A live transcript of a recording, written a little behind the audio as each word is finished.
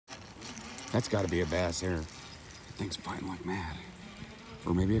That's got to be a bass there. That thing's fighting like mad.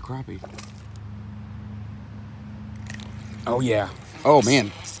 Or maybe a crappie. Oh, yeah. Oh,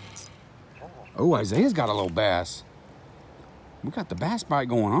 man. Oh, Isaiah's got a little bass. We got the bass bite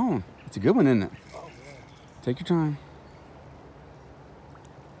going on. It's a good one, isn't it? Oh, yeah. Take your time.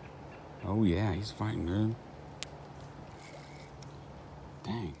 Oh, yeah, he's fighting good.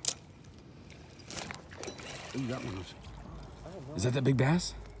 Dang. Ooh, that one was... Is that big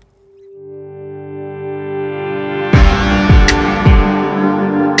bass?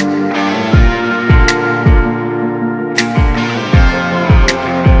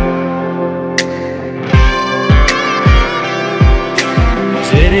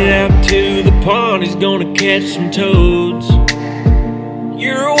 Headed out to the pond, he's gonna catch some toads.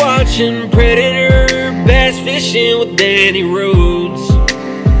 You're watching Predator Bass Fishing with Danny Rhodes.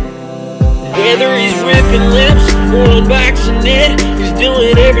 Whether he's ripping lips or unboxing it, he's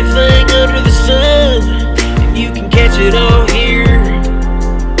doing everything under the sun. And you can catch it all here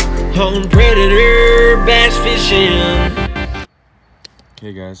on Predator Bass Fishing.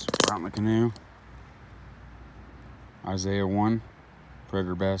 Okay guys, we're out in the canoe. Isaiah 1,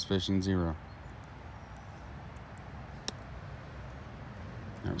 Predator Bass Fishing 0.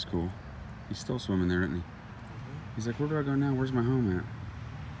 That was cool. He's still swimming there, isn't he? He's like, where do I go now? Where's my home at?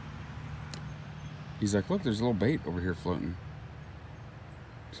 He's like, look, there's a little bait over here floating.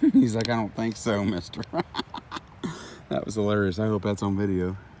 He's like, I don't think so, mister. That was hilarious. I hope that's on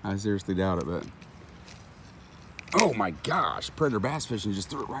video. I seriously doubt it, but... Oh my gosh, Predator Bass Fishing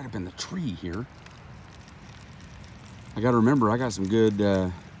just threw it right up in the tree here. I gotta remember, I got some good,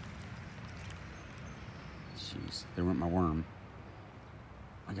 jeez, they went my worm.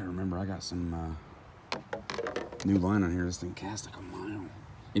 I gotta remember, I got some new line on here. This thing casts like a mile.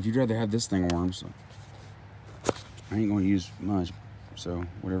 If you'd rather have this thing worm, so I ain't gonna use much. So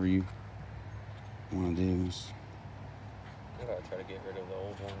whatever you wanna do is... I gotta try to get rid of the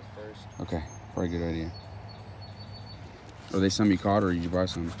old ones first. Okay, probably a good idea. Are they some you caught or did you buy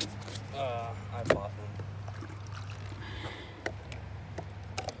some? I bought them.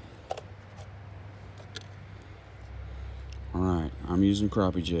 All right, I'm using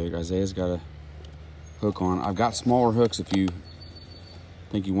crappie jig. Isaiah's got a hook on. I've got smaller hooks if you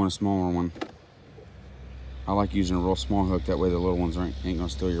think you want a smaller one. I like using a real small hook, that way the little ones ain't gonna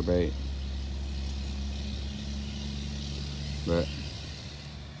steal your bait.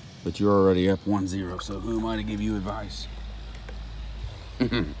 But you're already up 1-0, so who am I to give you advice?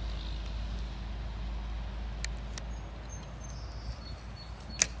 In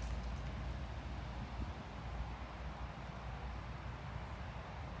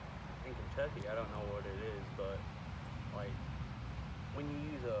Kentucky, I don't know what it is, but like when you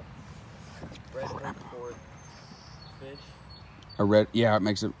use a red hook for fish. A red, yeah, it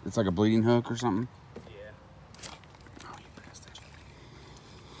makes it, it's like a bleeding hook or something. Yeah. Oh, you bastard.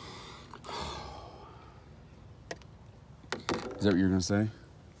 Is that what you're gonna say?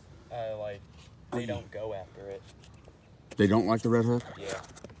 Like they don't go after it. They don't like the red hook? Yeah.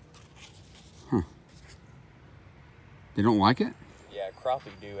 Huh. They don't like it? Yeah, crappie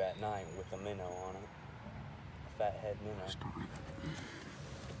do at night with a minnow on it. A fathead minnow.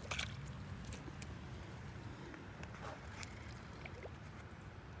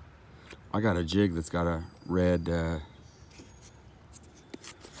 I got a jig that's got a red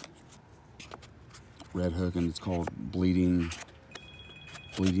red hook, and it's called bleeding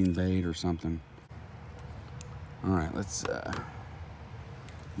bait or something. All right, let's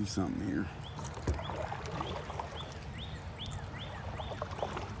do something here.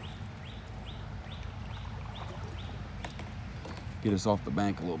 Get us off the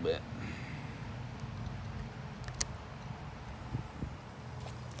bank a little bit.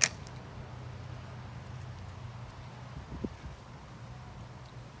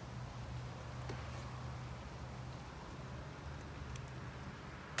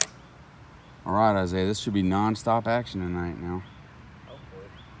 All right, Isaiah, this should be non-stop action tonight now. Hopefully.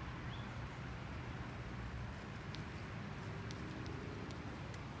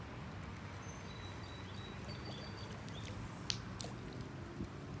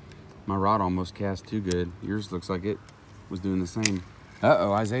 My rod almost cast too good. Yours looks like it was doing the same.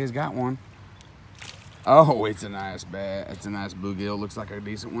 Uh-oh, Isaiah's got one. Oh, it's a nice it's a nice bluegill. Looks like a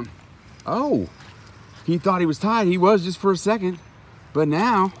decent one. Oh, he thought he was tied. He was just for a second. But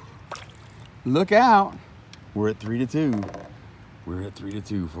now, look out. We're at 3-2. We're at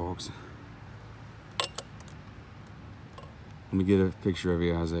 3-2, folks. Let me get a picture of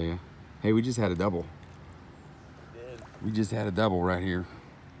you, Isaiah. Hey, we just had a double. We just had a double right here.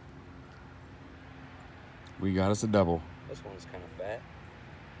 We got us a double. This one's kind of fat.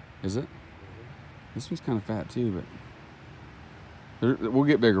 Is it? This one's kind of fat too, but we'll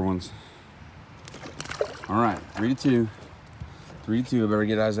get bigger ones. All right, 3 to 2. 3 to 2. I better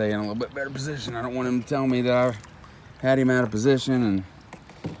get Isaiah in a little bit better position. I don't want him to tell me that I had him out of position, and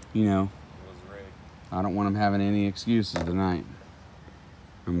you know, I don't want him having any excuses tonight.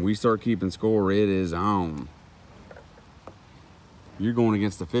 When we start keeping score, it is on. You're going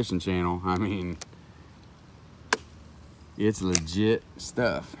against the fishing channel. I mean, it's legit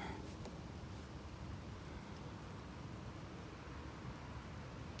stuff.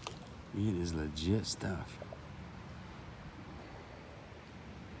 It is legit stuff.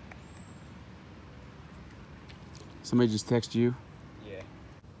 Somebody just text you? Yeah.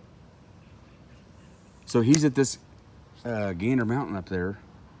 So he's at this Gander Mountain up there.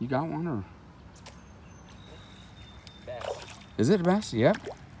 You got one or? Bass. Is it a bass? Yep.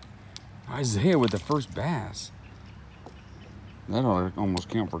 Isaiah with the first bass. That'll almost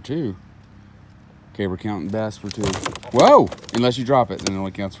count for 2. Okay, we're counting bass for 2. Whoa! Unless you drop it, then it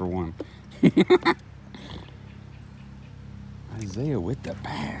only counts for 1. Isaiah with the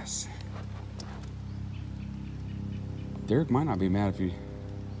bass. Derek might not be mad if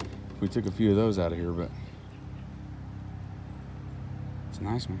we took a few of those out of here, but it's a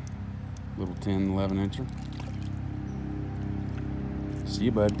nice one. Little 10, 11 incher. See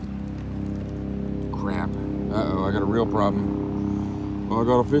you, bud. Crap. Uh-oh, I got a real problem. Oh, I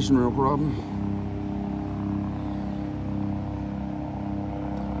got a fishing reel problem.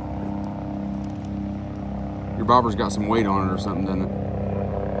 Your bobber's got some weight on it or something, doesn't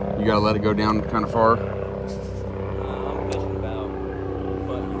it? You gotta let it go down kind of far. I'm fishing about a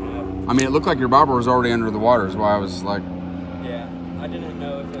foot and a half. I mean, it looked like your bobber was already under the water, is why I was like... Yeah, I didn't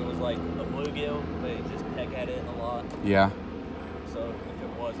know if it was like a bluegill, but it just peck at it a lot. Yeah. So if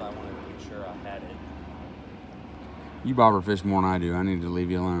it was, I wanted to be sure I had it. You bobber fish more than I do. I need to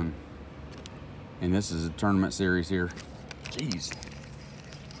leave you alone. And this is a tournament series here. Jeez.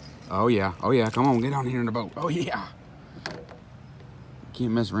 Oh yeah, oh yeah, come on, get down here in the boat. Oh yeah.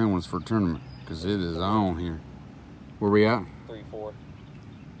 Can't mess around when it's for a tournament, because it is on here. Where we at? 3-4.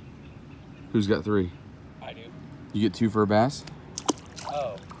 Who's got 3? I do. You get 2 for a bass?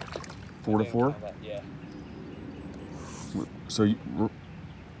 Oh. 4 to 4? Yeah. So,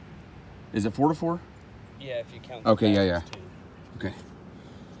 is it 4 to 4? Yeah, if you count. Okay, the yeah. basses, too. Okay.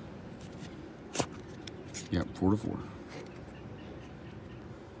 Yep, 4 to 4.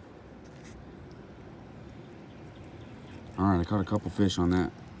 All right, I caught a couple fish on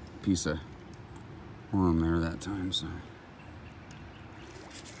that piece of worm there that time, so.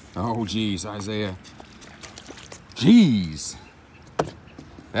 Oh, geez, Isaiah. Jeez.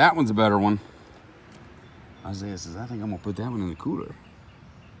 That one's a better one. Isaiah says, I think I'm gonna put that one in the cooler.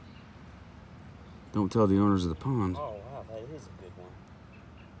 Don't tell the owners of the pond. Oh, wow, that is a good one.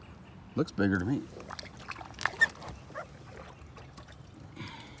 Looks bigger to me.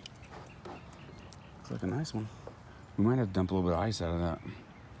 Looks like a nice one. We might have to dump a little bit of ice out of that.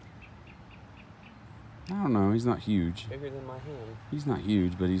 I don't know, he's not huge. Bigger than my hand. He's not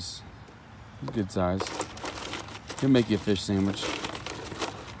huge, but he's good size. He'll make you a fish sandwich.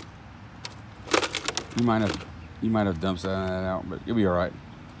 You might have dumped that out, but you'll be all right.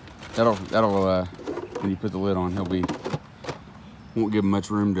 That'll when you put the lid on, won't give him much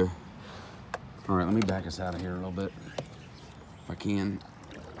room to. All right, let me back us out of here a little bit, if I can.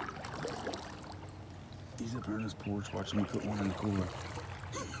 He's up here on his porch watching me put one in the cooler.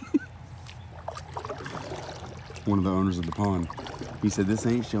 One of the owners of the pond. He said, this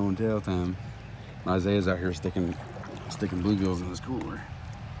ain't show and tell time. Isaiah's out here sticking bluegills in his cooler.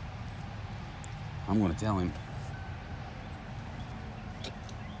 I'm gonna tell him.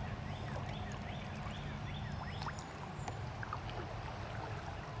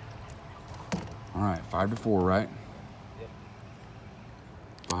 All right, 5 to 4, right? Yep.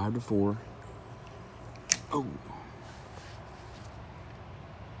 5 to 4. Oh.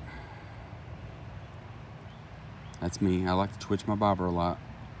 That's me. I like to twitch my bobber a lot.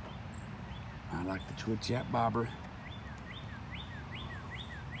 I like to twitch that bobber.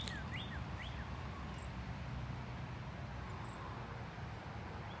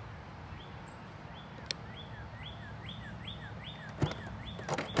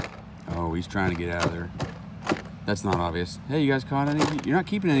 Oh, he's trying to get out of there. That's not obvious. Hey, you guys caught any? You're not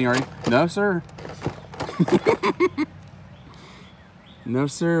keeping any, are you? No, sir. No,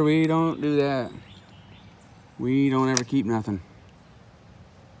 sir, we don't do that. We don't ever keep nothing.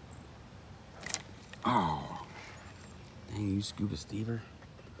 Oh. Dang, you scuba stever.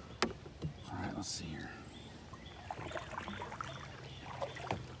 All right, let's see here.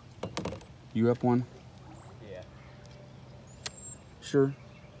 You up one? Yeah. Sure.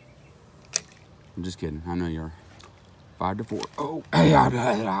 I'm just kidding. I know you are. 5-4. Oh, hey,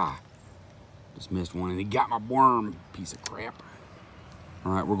 just missed one, and he got my worm. Piece of crap.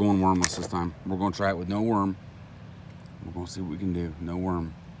 All right, we're going wormless this time. We're going to try it with no worm. We're going to see what we can do. No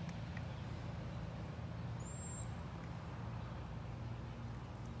worm.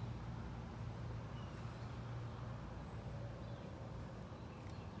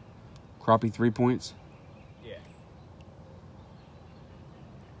 Crappie 3 points. Yeah.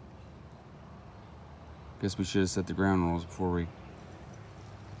 Guess we should have set the ground rules before we.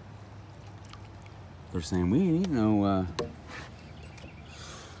 They're saying we ain't eat no.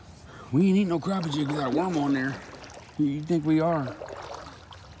 We ain't eat no crappie jig without a worm on there. Who you think we are?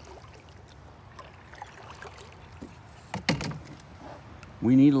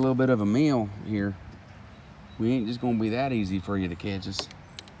 We need a little bit of a meal here. We ain't just gonna be that easy for you to catch us.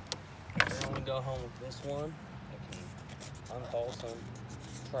 When we go home with this one, I can unhaul some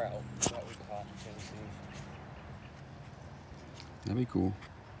trout that we caught in Tennessee. That'd be cool.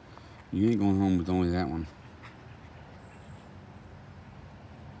 You ain't going home with only that one.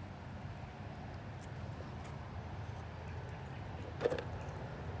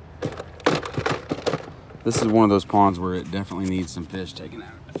 This is one of those ponds where it definitely needs some fish taken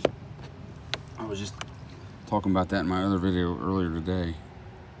out of it. I was just talking about that in my other video earlier today.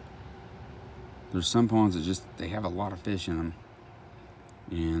 There's some ponds that just, they have a lot of fish in them.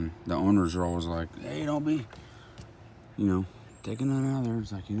 And the owners are always like, hey, don't be, you know, taking that out of there.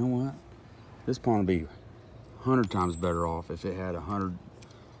 It's like, you know what? This pond would be 100 times better off if it had 100,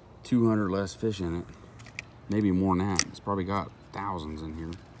 200 less fish in it. Maybe more than that. It's probably got thousands in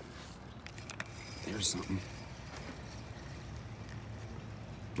here. There's something.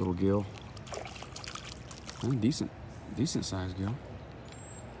 Little gill. Decent sized gill.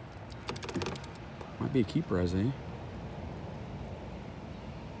 Might be a keeper, Isaiah.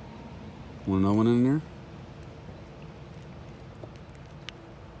 Want another one in there?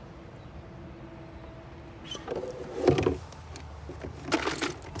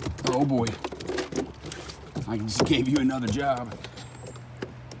 Oh boy. I just gave you another job.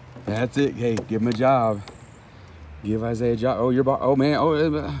 That's it. Hey, give him a job. Give Isaiah a job. Oh, you're oh man.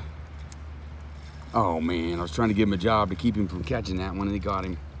 Oh man. I was trying to give him a job to keep him from catching that one, and he got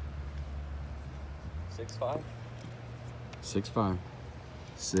him. 6'5"? 6'5".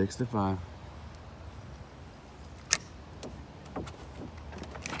 6 to 5.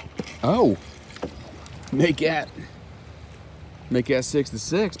 Oh. Make that 6 to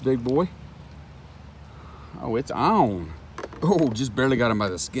 6, big boy. Oh, it's on. Oh, just barely got him by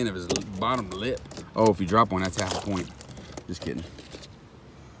the skin of his bottom lip. Oh, if you drop one, that's half a point. Just kidding.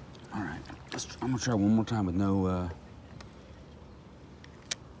 All right, I'm gonna try one more time with no,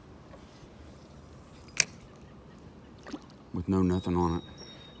 nothing on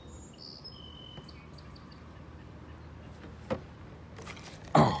it.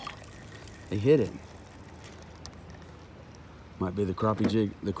 Oh, they hit it. Might be the crappie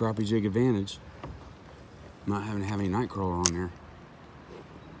jig advantage. Not having to have any night crawler on there.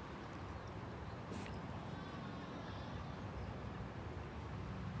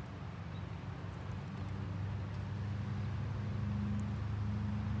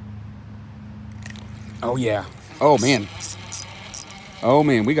 Oh yeah. Oh man. Oh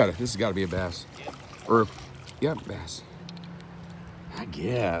man, we got it. This has got to be a bass. Or, yeah, bass. I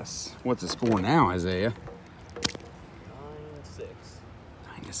guess. What's the score now, Isaiah? 9-6.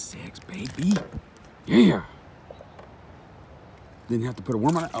 9-6, baby. Yeah. Didn't have to put a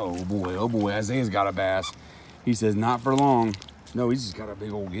worm on it. Oh boy, Isaiah's got a bass. He says not for long. No, he's just got a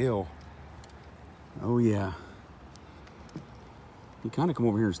big old gill. Oh yeah. He kind of come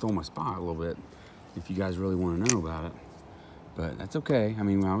over here and stole my spot a little bit, if you guys really want to know about it. But that's okay. I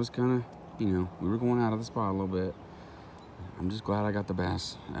mean, I was kind of, you know, we were going out of the spot a little bit. I'm just glad I got the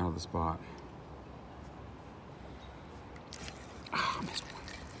bass out of the spot. Ah, I missed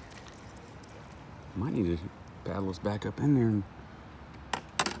one. Might need to paddle us back up in there. And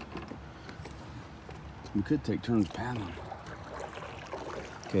we could take turns paddling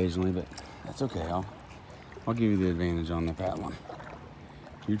occasionally, but that's okay. I'll give you the advantage on the paddling.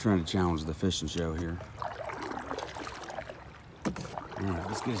 You're trying to challenge the fishing show here. All right,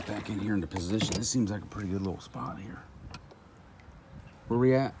 let's get us back in here into position. This seems like a pretty good little spot here. Where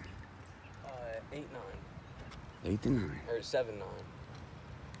we at? 8-9. 8 to 9. Or 7-9.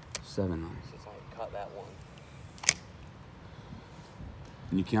 7-9. Since I caught that one.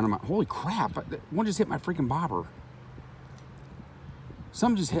 And you count them out. Holy crap, one just hit my freaking bobber.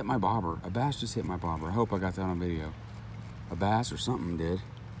 Something just hit my bobber. A bass just hit my bobber. I hope I got that on video. A bass or something did.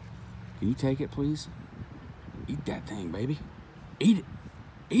 Can you take it, please? Eat that thing, baby. Eat it.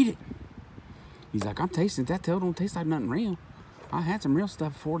 Eat it. He's like, I'm tasting it. That tail don't taste like nothing real. I had some real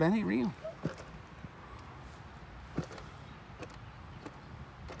stuff before. That ain't real.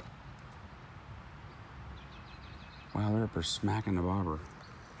 Wow, they're up there smacking the bobber.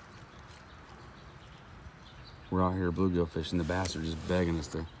 We're out here bluegill fishing. The bass are just begging us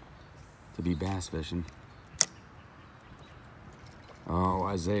to be bass fishing. Oh,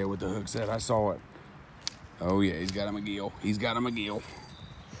 Isaiah with the hook set. I saw it. Oh, yeah, he's got him a gill. He's got him a gill.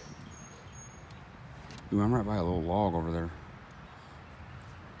 Ooh, I'm right by a little log over there.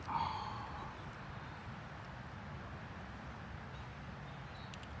 Oh.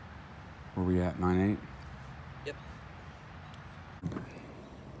 Where we at? 9-8? Yep.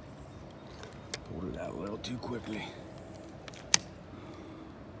 Pulled it out a little too quickly.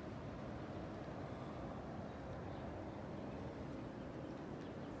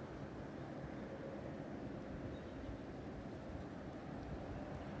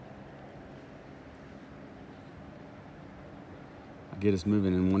 Get us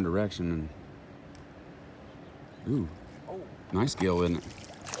moving in one direction and ooh, Oh. Nice gill, isn't it?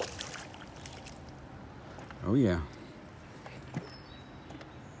 Oh yeah,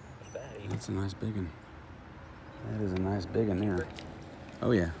 Fatty. that's a nice big one. That is a nice big one there.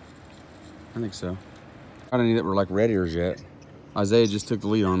 Oh yeah, I think so. I don't need that we're like red ears yet. Isaiah just took the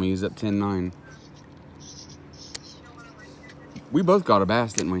lead on me. He's up 10-9. We both got a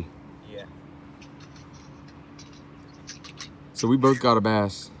bass, didn't we? Yeah. So we both got a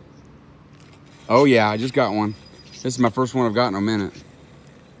bass. Oh yeah, I just got one. This is my first one I've got in a minute.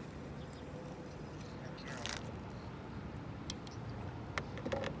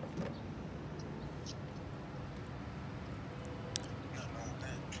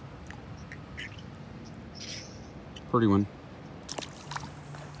 Pretty one.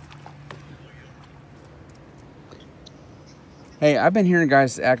 Hey, I've been hearing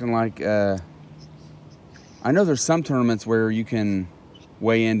guys acting like, I know there's some tournaments where you can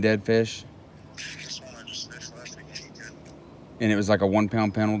weigh in dead fish. And it was like a 1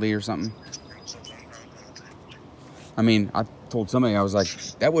 pound penalty or something. I mean, I told somebody, I was like,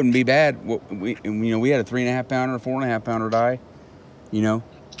 that wouldn't be bad. We had a 3.5 pounder, a 4.5 pounder die. You know,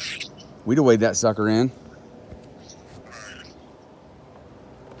 we'd have weighed that sucker in.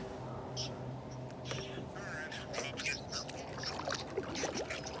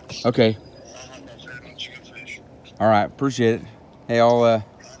 Okay. All right, appreciate it. Hey,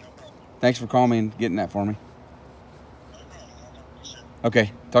 thanks for calling me and getting that for me.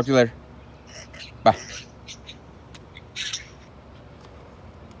 Okay, talk to you later. Bye.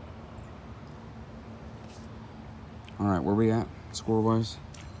 All right, where we at, score-wise?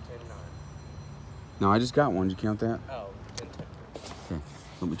 10-9. No, I just got one. Did you count that? Oh, 10-10. Okay.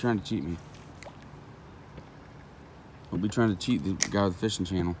 Don't be trying to cheat me. Don't be trying to cheat the guy with the fishing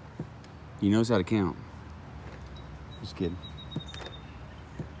channel. He knows how to count. Just kidding.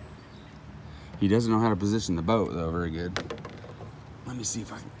 He doesn't know how to position the boat, though, very good. Let me see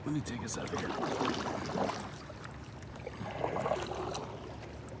if let me take us up here.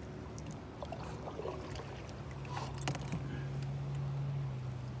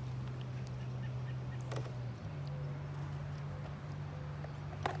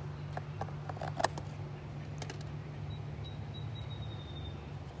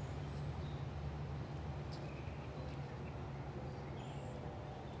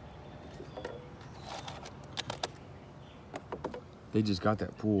 They just got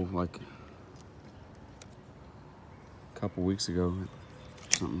that pool like a couple weeks ago or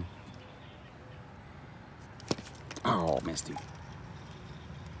something. Oh, missed him.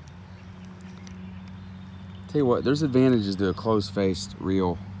 Tell you what, there's advantages to a close-faced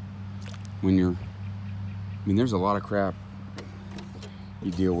reel when you're, I mean, there's a lot of crap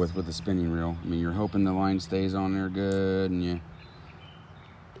you deal with a spinning reel. I mean, you're hoping the line stays on there good and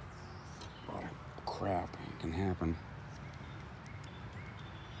a lot of crap can happen.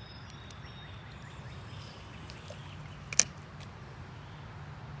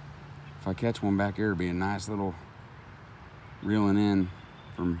 If I catch one back here, it'd be a nice little reeling in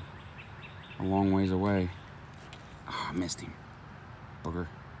from a long ways away. Oh, I missed him. Booger.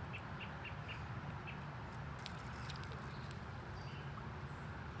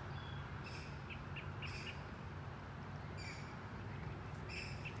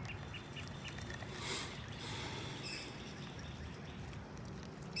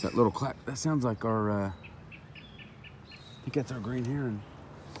 That little clap, that sounds like our, I think that's our green heron.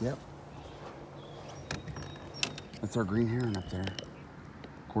 Yep. That's our green heron up there.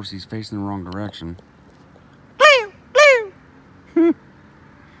 Of course, he's facing the wrong direction.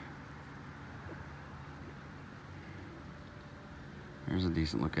 There's a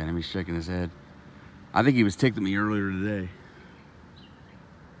decent look at him. He's shaking his head. I think he was ticked at me earlier today.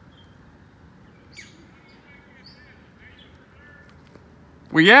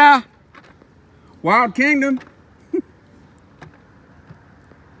 Well, yeah. Wild Kingdom.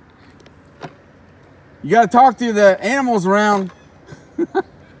 You got to talk to the animals around. You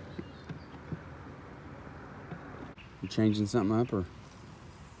changing something up, or?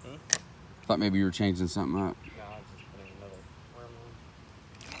 Thought maybe you were changing something up. No, I was just putting another worm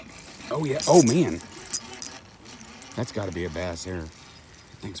on. Oh yeah. Oh man. That's got to be a bass there. That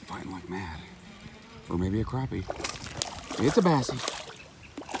thing's fighting like mad. Or maybe a crappie. It's a bassie.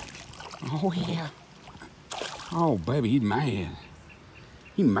 Oh yeah. Oh baby, he's mad.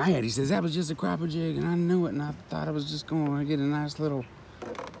 He mad. He says that was just a crappie jig, and I knew it, and I thought I was just going to get a nice little.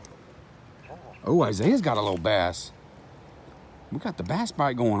 Oh, Isaiah's got a little bass. We got the bass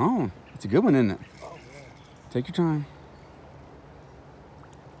bite going on. It's a good one, isn't it? Take your time.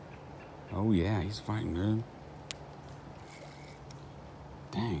 Oh yeah, he's fighting good.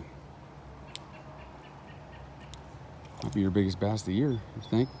 Dang. Might be your biggest bass of the year, you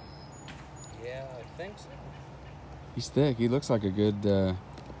think? Yeah, I think so. He's thick. He looks like a good. I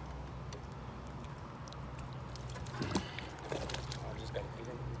just gotta get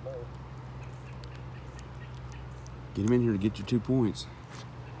him in his boat. Get him in here to get your 2 points.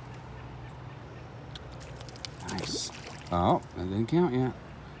 Nice. Oh, that didn't count yet.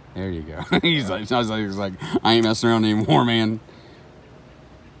 There you go. He's like, I ain't messing around anymore, man.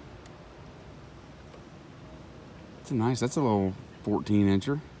 That's a little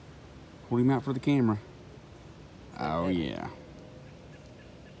 14-incher. Hold him out for the camera. Oh yeah.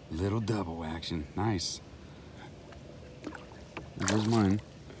 Little double action. Nice. There's mine.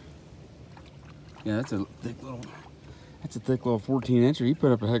 Yeah, that's a thick little 14-incher. He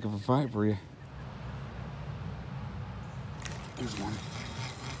put up a heck of a fight for you. There's one.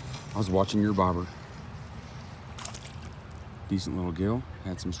 I was watching your bobber. Decent little gill.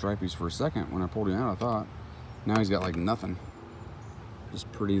 Had some stripies for a second when I pulled him out, I thought. Now he's got like nothing.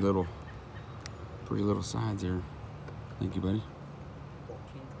 Just pretty little sides there. Thank you, buddy.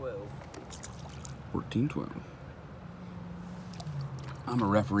 14-12. 14-12. I'm a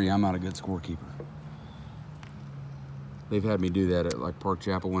referee. I'm not a good scorekeeper. They've had me do that at like Park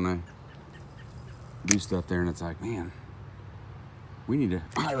Chapel when I do stuff there, and it's like, man, we need to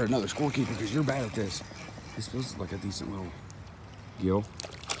hire another scorekeeper because you're bad at this. This was like a decent little gill.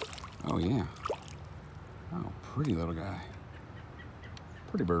 Oh yeah. Oh, pretty little guy.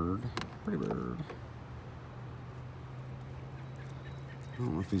 Pretty bird. Pretty bird. I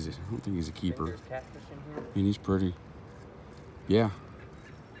don't know if I don't think he's a keeper. There's catfish in here? And he's pretty. Yeah.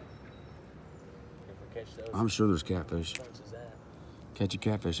 If we catch those, I'm sure there's catfish. what points is that? Catch a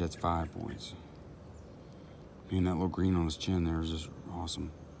catfish, that's 5 points. Man, that little green on his chin there is just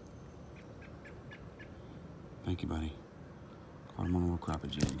awesome. Thank you, buddy. Caught him on a little crappie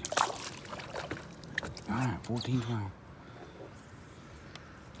jig. All right, 14-12.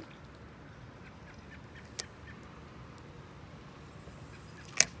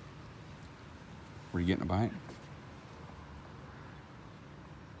 Were you getting a bite?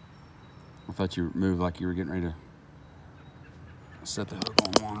 I thought you moved like you were getting ready to set the hook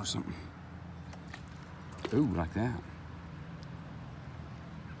on one or something. Ooh, like that.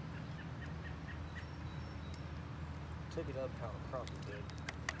 Took it up how across it did.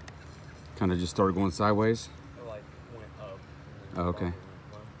 Kind of just started going sideways. It like went up. Oh, okay.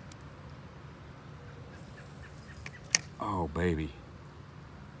 Oh, baby.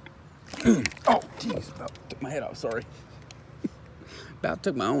 Oh, jeez. About took my head off. Sorry. About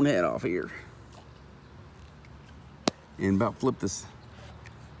took my own head off here. And about flipped this.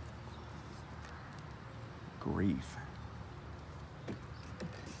 Grief.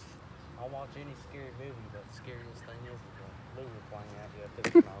 I'll watch any scary movie, but the scariest thing is the lure flying at you at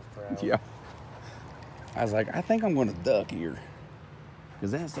 50 miles per hour. Yeah. I was like, I think I'm going to duck here.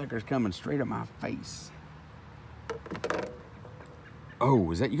 Because that sucker's coming straight at my face.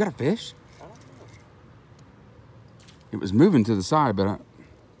 Oh, is that, you got a fish? I don't know. It was moving to the side, but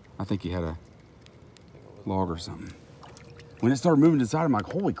I think he had a log or something. When it started moving to the side, I'm like,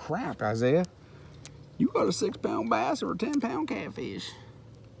 holy crap, Isaiah. You got a 6-pound bass or a 10-pound catfish.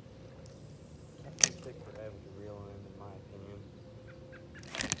 Catfish take forever to reel in my opinion.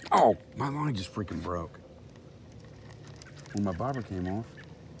 Oh, my line just freaking broke. When my bobber came off,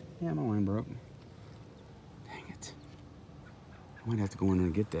 yeah, my line broke. Dang it. I might have to go in there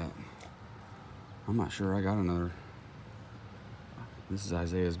and get that. I'm not sure I got another. This is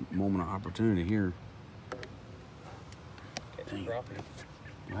Isaiah's moment of opportunity here. Catch a crappie.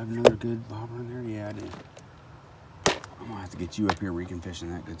 Do I have another good bobber in there? Yeah, I do. I'm gonna have to get you up here where you can fish in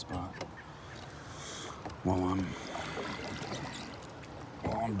that good spot. while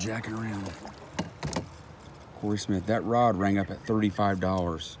I'm jacking around. Corey Smith, that rod rang up at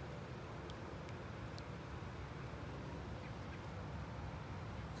 $35.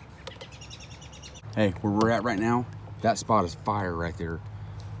 Hey, where we're at right now, that spot is fire right there.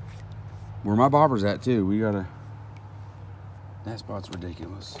 Where my bobber's at too, we gotta, that spot's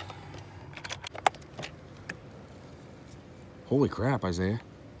ridiculous. Holy crap, Isaiah.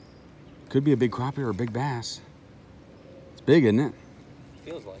 Could be a big crappie or a big bass. It's big, isn't it?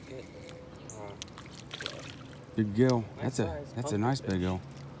 Feels like it. Big gill. Nice That's a nice fish. big gill.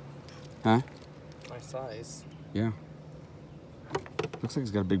 Huh? Nice size. Yeah. Looks like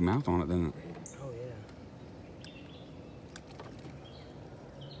it's got a big mouth on it, doesn't it? Oh yeah.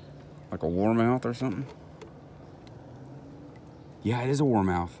 Like a warmouth or something? Yeah, it is a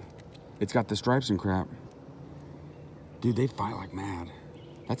warmouth. It's got the stripes and crap. Dude, they fight like mad.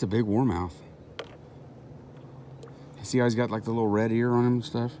 That's a big warmouth. See how he's got like the little red ear on him and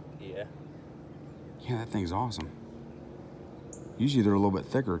stuff? Yeah. Yeah, that thing's awesome. Usually they're a little bit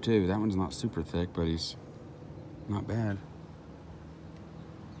thicker too. That one's not super thick, but he's not bad.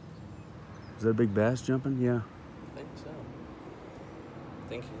 Is that a big bass jumping? Yeah. I think so.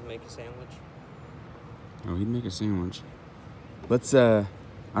 Think he'd make a sandwich? Oh, he'd make a sandwich. Let's I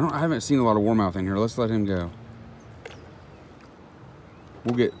haven't seen a lot of warmouth in here. Let's let him go.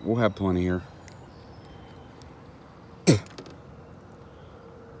 We'll have plenty here.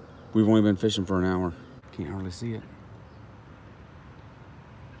 We've only been fishing for an hour. Can't hardly see it.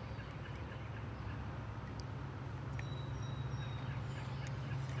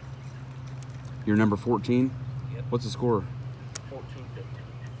 You're number 14? Yep. What's the score? 14-15.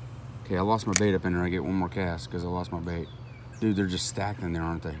 Okay, I lost my bait up in there. I get one more cast because I lost my bait. Dude, they're just stacked in there,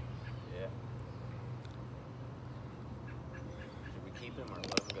 aren't they? Yeah. Should we keep him or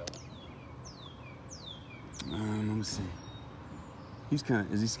let him go? Let me see. He's kind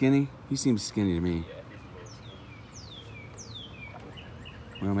of, is he skinny? He seems skinny to me. Yeah, he's a little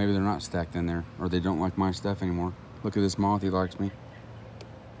skinny. Well, maybe they're not stacked in there, or they don't like my stuff anymore. Look at this moth, he likes me.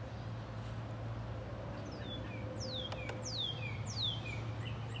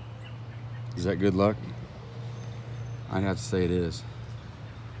 Is that good luck? I'd have to say it is.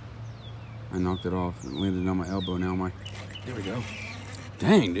 I knocked it off. It landed on my elbow. Now there we go.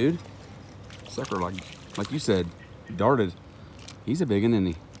 Dang, dude. Sucker, like you said, darted. He's a big one, isn't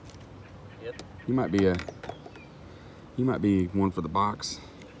he? Yep. He might be one for the box.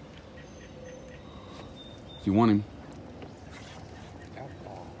 If you want him.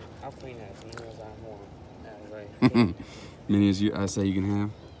 I'll clean as many as I want. Many as I say you can have.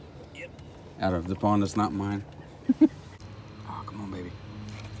 Yep. Out of the pond that's not mine. Oh, come on, baby.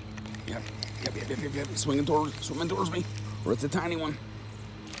 Yep. Swimming towards me. Or it's a tiny one.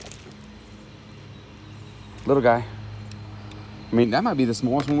 Little guy. I mean, that might be the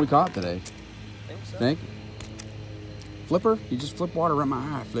smallest one we caught today. Think so. Think? Flipper? You just flip water right my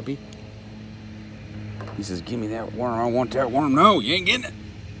eye, Flippy. He says, give me that worm. I want that worm. No, you ain't getting it.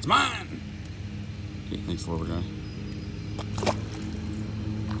 It's mine. Okay, thanks, little guy.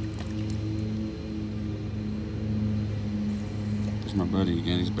 There's my buddy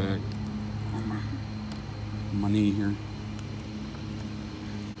again. He's back on my knee here.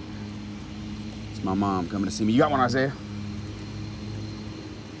 It's my mom coming to see me. You got one, Isaiah?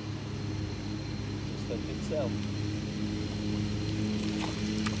 Stuff itself.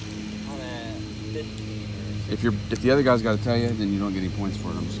 On that 15 or 16. If the other guy's got to tell you, then you don't get any points for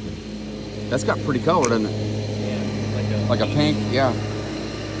it. I'm just kidding. That's got pretty color, doesn't it? Yeah, Like a pink, yeah.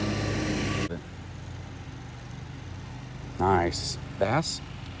 Nice. Bass?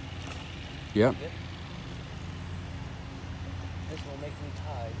 Yep. Yep. This will make me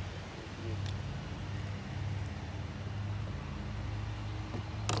tied.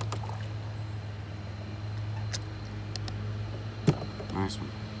 Nice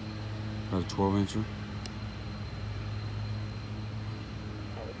one. About a 12-incher.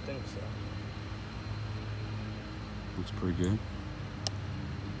 I would think so. Looks pretty good.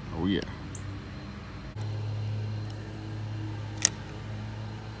 Oh, yeah.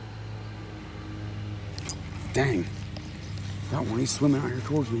 Dang. That one, he's swimming out here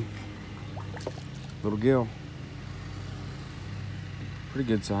towards me. Little gill. Pretty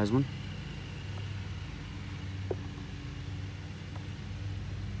good size one.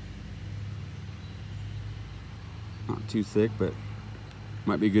 Not too thick, but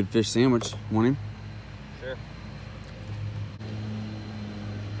might be a good fish sandwich. Want him? Sure.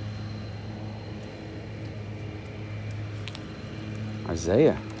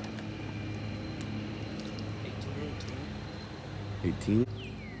 Isaiah. 18. 18.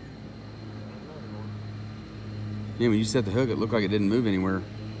 Yeah, when you set the hook, it looked like it didn't move anywhere.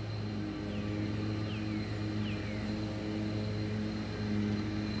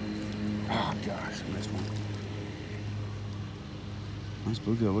 Oh gosh, I missed one. Nice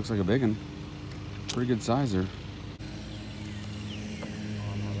bluegill. Looks like a big one. Pretty good size there. Oh,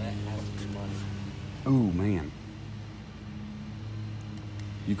 now that has to be money. Oh man.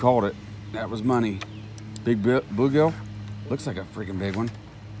 You called it. That was money. Big bluegill. Looks like a freaking big one.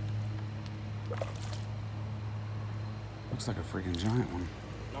 Looks like a freaking giant one.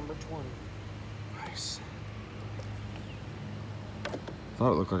 Number 20. Nice.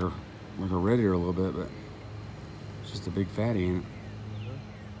 Thought it looked like a red ear a little bit, but it's just a big fatty in it.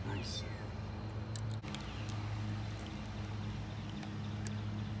 Nice.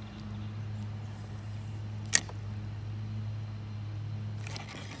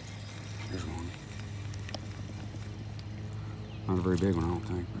 There's one. Not a very big one, I don't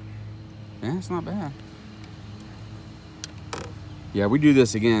think, but yeah, it's not bad. Yeah, we do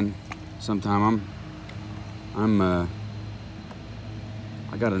this again sometime. I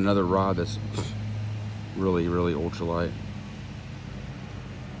got another rod that's really, really ultralight.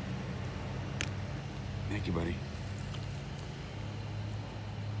 Thank you, buddy.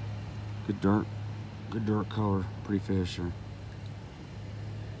 Good dark color, pretty fish here.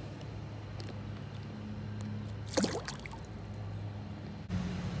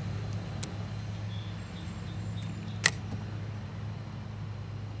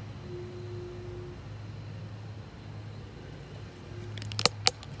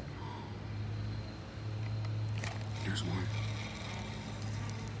 Here's one.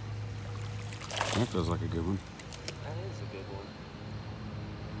 That feels like a good one. That is a good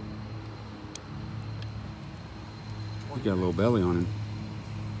one. He got a little belly on him.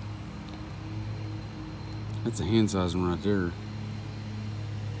 That's a hand size one right there.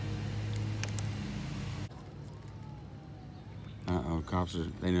 Uh-oh, cops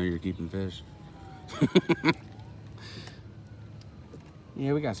they know you're keeping fish.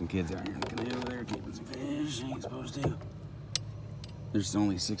 Yeah, we got some kids out here in the canoe. They're keeping some fish. Ain't supposed to. There's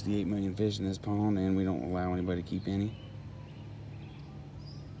only 68 million fish in this pond, and we don't allow anybody to keep any.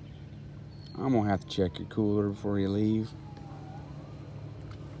 I'm gonna have to check your cooler before you leave.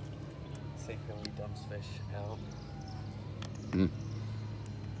 Secretly dumps fish out. Mm.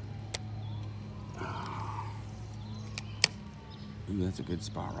 Ooh, that's a good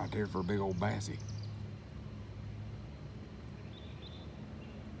spot right there for a big old bassie.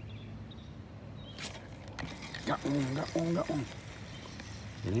 Got one.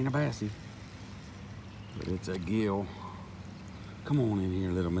 It ain't a bassie, but it's a gill. Come on in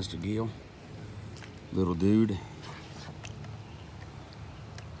here, little Mr. Gill. Little dude.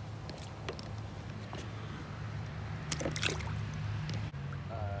 20 to 21.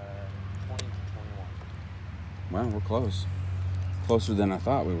 Well, we're close. Closer than I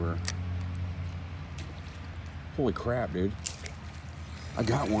thought we were. Holy crap, dude. I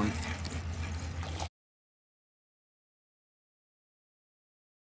got one.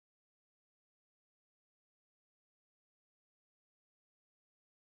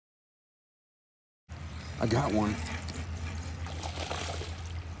 I got one.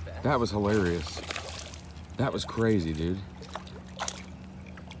 That was hilarious. That was crazy, dude.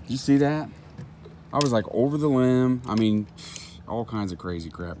 Did you see that? I was like over the limb. I mean, all kinds of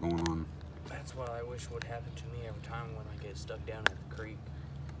crazy crap going on. That's what I wish would happen to me every time when I get stuck down at the creek.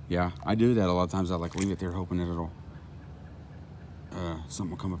 Yeah, I do that a lot of times. I like leave it there hoping that it'll,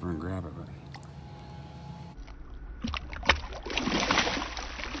 something will come up there and grab it, but.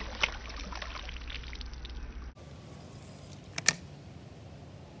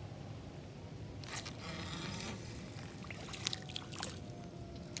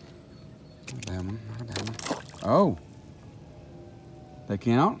 Not a bad one, not a bad one. Oh, they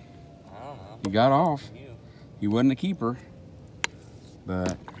count? I don't know. He got off. You. He wasn't a keeper,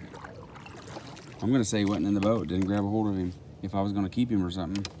 but I'm gonna say he wasn't in the boat. Didn't grab a hold of him. If I was gonna keep him or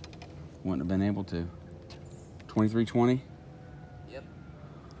something, wouldn't have been able to. 23.20. Yep.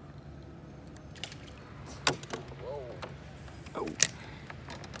 Whoa. Oh.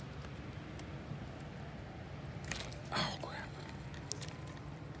 Oh crap.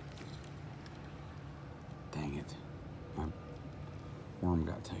 Dang it. My worm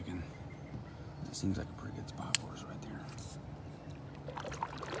got taken. It seems like a pretty good spot for us right there.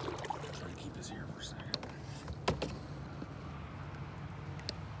 Try to keep us here for a second.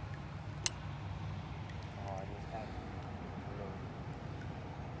 Oh, I just had really.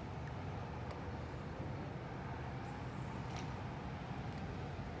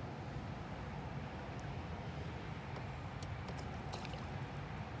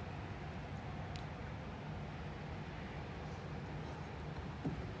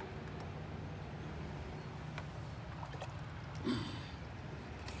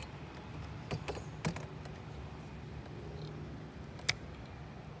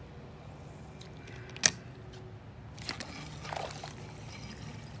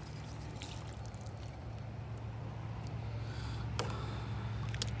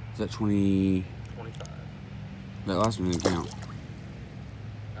 that 20? 25. That last one didn't count.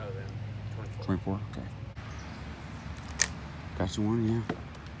 Oh, then 24. 24? Okay. Got you one, yeah.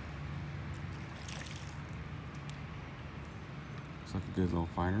 Looks like a good little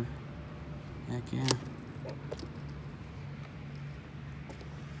fighter. Heck yeah.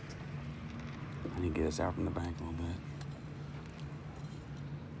 I need to get us out from the bank a little bit.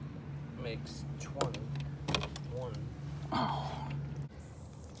 Makes 20. 1. Oh.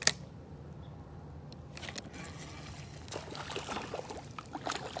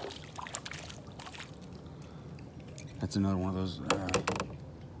 That's another one of those.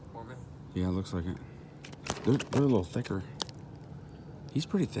 Morgan? Yeah, it looks like it. They're a little thicker. He's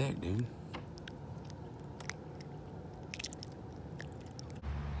pretty thick, dude.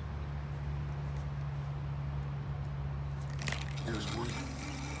 There's one.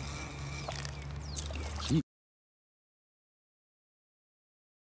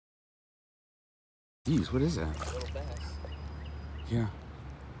 Jeez, what is that? Little bass. Yeah.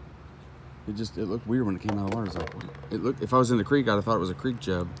 It looked weird when it came out of the water. It's like, it looked, if I was in the creek, I'd have thought it was a creek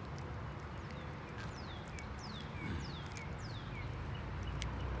chub.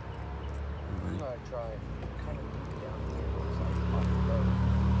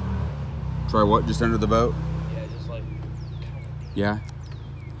 Try what? Just under the boat? Yeah, just like kind of deep. Yeah.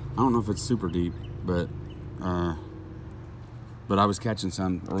 I don't know if it's super deep, but I was catching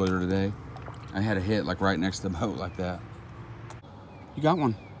some earlier today. I had a hit like right next to the boat like that. You got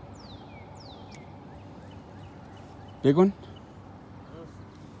one. Big one?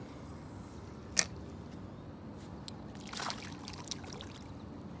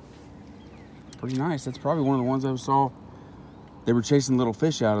 Pretty nice. That's probably one of the ones I saw. They were chasing little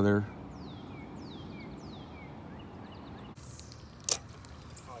fish out of there.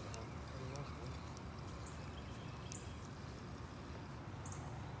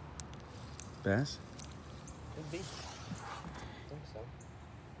 Bass? Could be. I think so.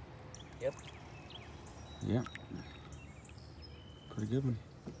 Yep. Yep. Pretty good one.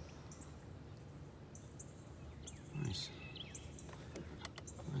 Nice.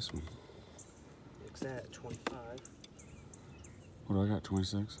 Nice one. Looks at 25. What do I got?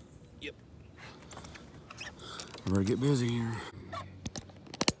 26? Yep. I better get busy here.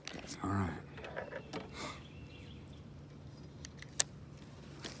 All right.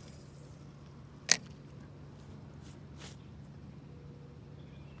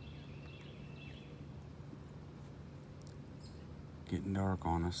 Getting dark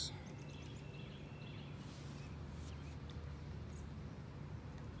on us.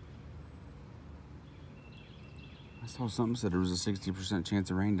 I saw something said there was a 60% chance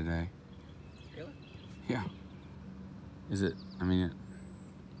of rain today. Really? Yeah. Is it? I mean, it.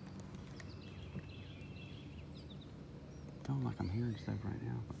 I feel like I'm hearing stuff right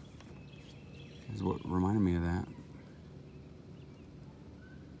now. Is what reminded me of that.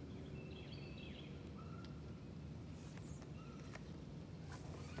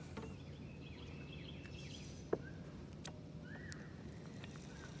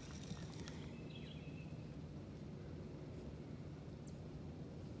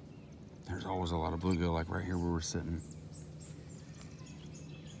 There's always a lot of bluegill, like right here where we're sitting.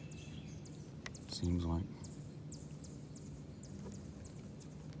 Seems like.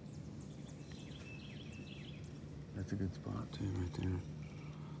 That's a good spot too, right there.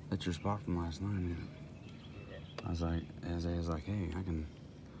 That's your spot from last night, isn't it? Yeah. I was like, Isaiah was like, hey, I can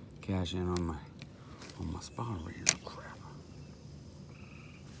cash in on my spot over here. Crap.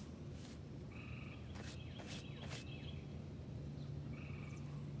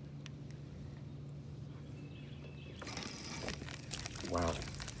 Wow.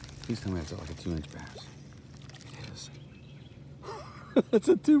 Please tell me that's like a 2-inch bass. It is. That's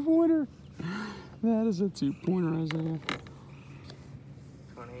a 2-pointer. That is a 2-pointer, Isaiah.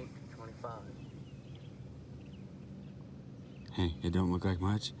 28, 25. Hey, it don't look like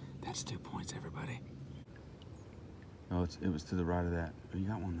much. That's 2 points, everybody. Oh, it was to the right of that. Oh, you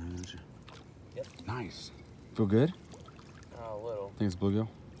got one there, didn't you? Yep. Nice. Feel good? Oh, a little. Think it's bluegill?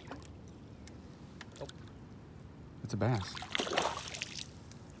 Nope. It's a bass.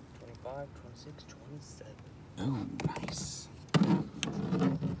 25, 26, 27. Oh, nice.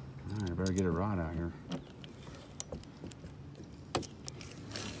 All right, I better get a rod out here.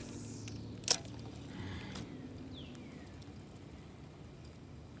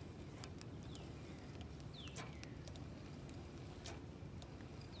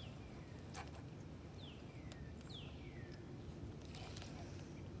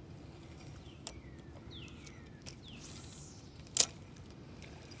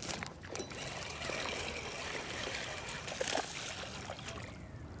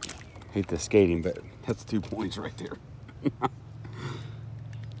 Hate the skating, but that's 2 points right there.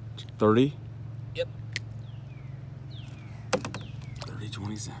 30? Yep.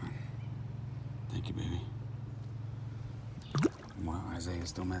 30-27. Thank you, baby. Wow, Isaiah's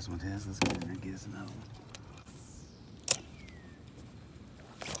still messing with his. Let's get in there and get us another one.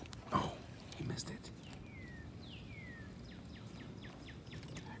 Oh, he missed it.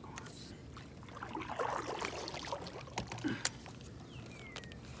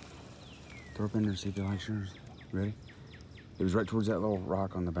 Throw up in there, see if you like yours. Ready? It was right towards that little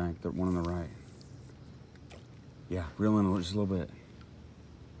rock on the bank, the one on the right. Yeah, reel in just a little bit.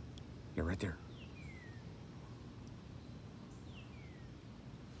 Yeah, right there.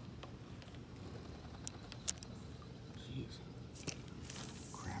 Jeez.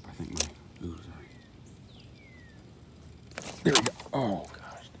 Crap, I think my, ooh, sorry. There we go. Oh,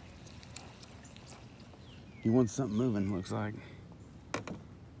 gosh. He wants something moving, looks like.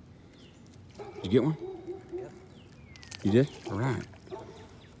 Did you get one? Yep. You did? All right.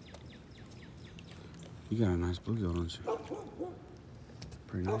 You got a nice bluegill, don't you?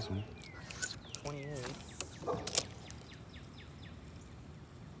 Pretty nice one. 28.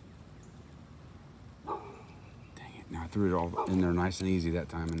 Dang it. Now I threw it all in there nice and easy that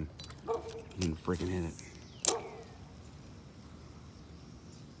time and he didn't freaking hit it.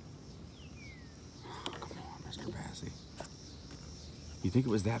 Oh, come on, Mr. Bassy. You think it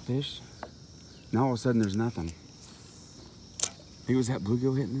was that fish? Now all of a sudden there's nothing. Think it was that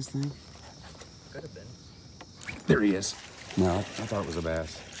bluegill hitting this thing? Could have been. There he is. No, I thought it was a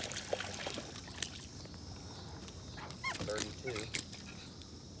bass. 32.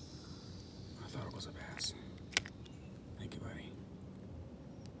 I thought it was a bass. Thank you, buddy.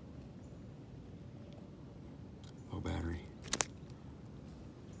 Low battery.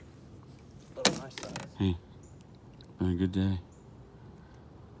 Little nice size. Hey, been a good day.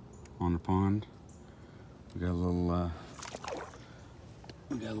 On the pond. We got a little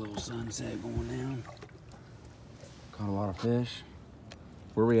sunset going down. Caught a lot of fish.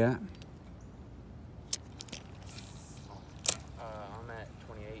 Where we at? I'm at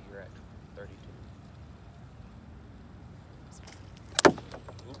 28, you're at 32.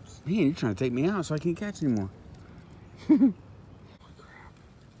 Oops. Man, you're trying to take me out so I can't catch anymore. Holy crap.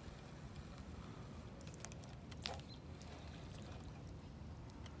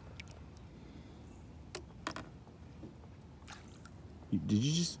 Did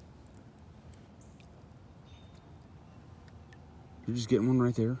you just... You're just getting one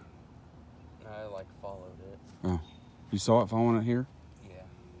right there? I like followed it. Oh. You saw it following it here? Yeah.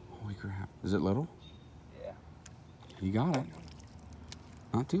 Holy crap. Is it little? Yeah. You got it.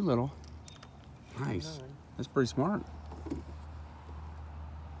 Not too little. Nice. 29. That's pretty smart.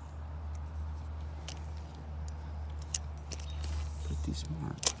 Pretty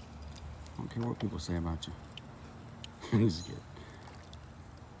smart. I don't care what people say about you. He's good.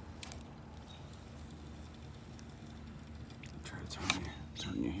 Try to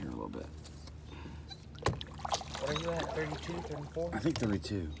turn you here a little bit. What are you at? 32, 34? I think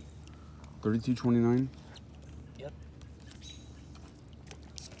 32. 32.29. Yep.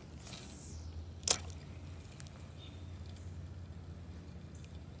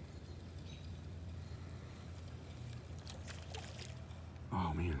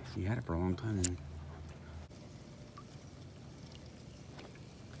 Oh man, you had it for a long time, didn't you?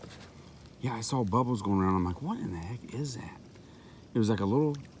 Yeah, I saw bubbles going around. I'm like, what in the heck is that? It was like a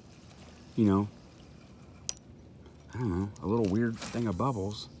little, you know, I don't know, a little weird thing of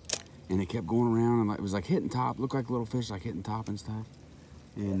bubbles. And it kept going around, and it was like hitting top. Looked like little fish, like hitting top and stuff.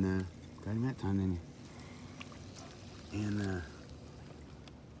 And got him that time, didn't you? And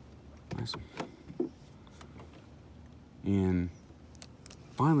nice one. And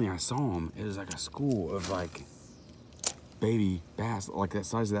finally, I saw him. It was like a school of like baby bass, like that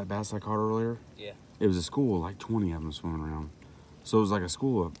size of that bass I caught earlier. Yeah. It was a school of like 20 of them swimming around. So it was like a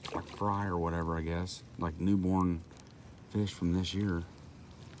school of like fry or whatever, I guess, like newborn fish from this year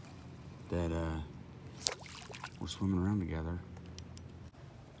that were swimming around together.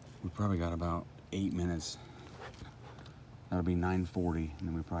 We probably got about 8 minutes. That'll be 9:40, and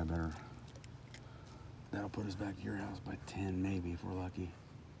then we probably better. That'll put us back to your house by 10, maybe, if we're lucky.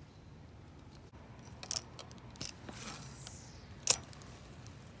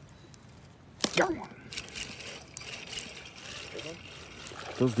 Got one.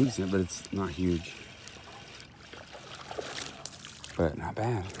 Feels decent, but it's not huge. But not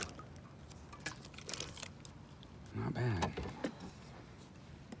bad. Not bad.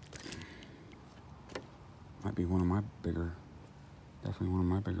 Might be one of my bigger, definitely one of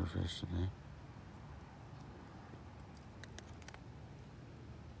my bigger fish today.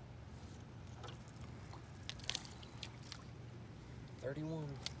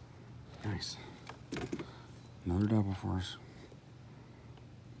 one. Nice. Another double for us.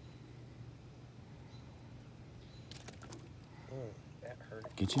 Oh, that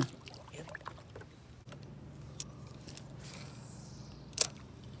hurt. Get you? Yep.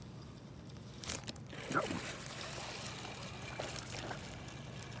 Got one.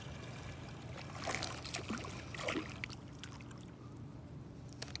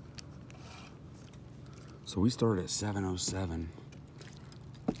 So we started at 7:07.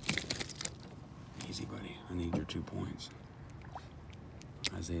 Easy, buddy. I need your 2 points.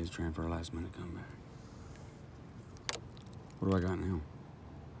 Isaiah's trying for a last minute comeback. What do I got now?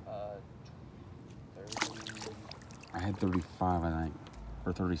 30. I had 35, I think.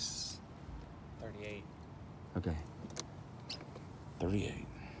 Or 30. 38. Okay. 38.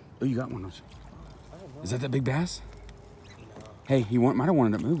 Oh, you got one, don't you? I don't know. Is that the big bass? No. Hey, he might have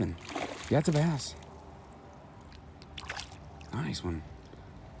wanted it moving. Yeah, it's a bass. Nice one.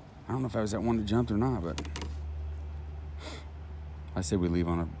 I don't know if that was that one that jumped or not, but I say we leave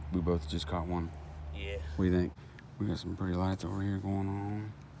on a. We both just caught one. Yeah. What do you think? We got some pretty lights over here going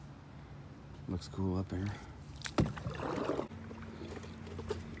on. Looks cool up there.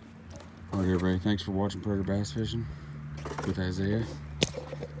 All right, everybody. Thanks for watching Predator Bass Fishing with Isaiah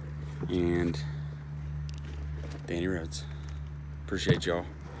and Danny Rhodes. Appreciate y'all.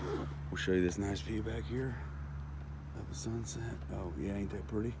 We'll show you this nice view back here of the sunset. Oh, yeah, ain't that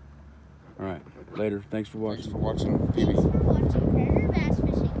pretty? All right, later. Thanks for watching. Thanks for watching Predator Bass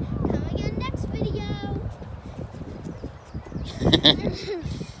Fishing. Come again next video.